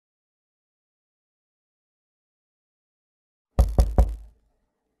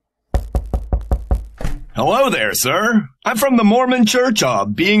Hello there, sir. I'm from the Mormon Church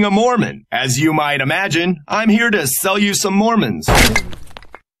of Being a Mormon. As you might imagine, I'm here to sell you some Mormons.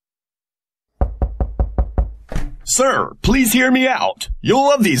 Sir, please hear me out. You'll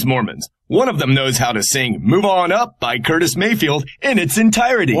love these Mormons. One of them knows how to sing Move On Up by Curtis Mayfield in its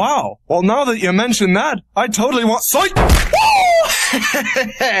entirety. Wow. Well, now that you mention that, I totally want... Psych!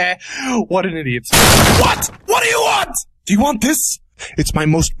 What an idiot. What? What do you want? Do you want this? It's my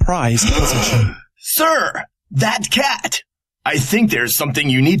most prized possession. Sir, that cat. I think there's something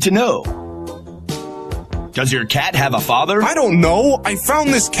you need to know. Does your cat have a father? I don't know. I found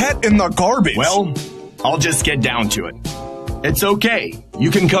this cat in the garbage. Well, I'll just get down to it. It's okay. You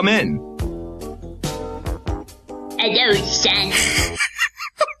can come in. Hello, son.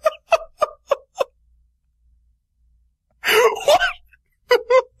 What?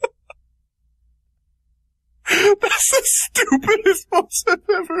 That's the stupidest voice I've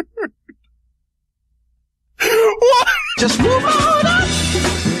ever heard. What? Just move on up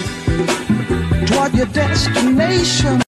toward your destination.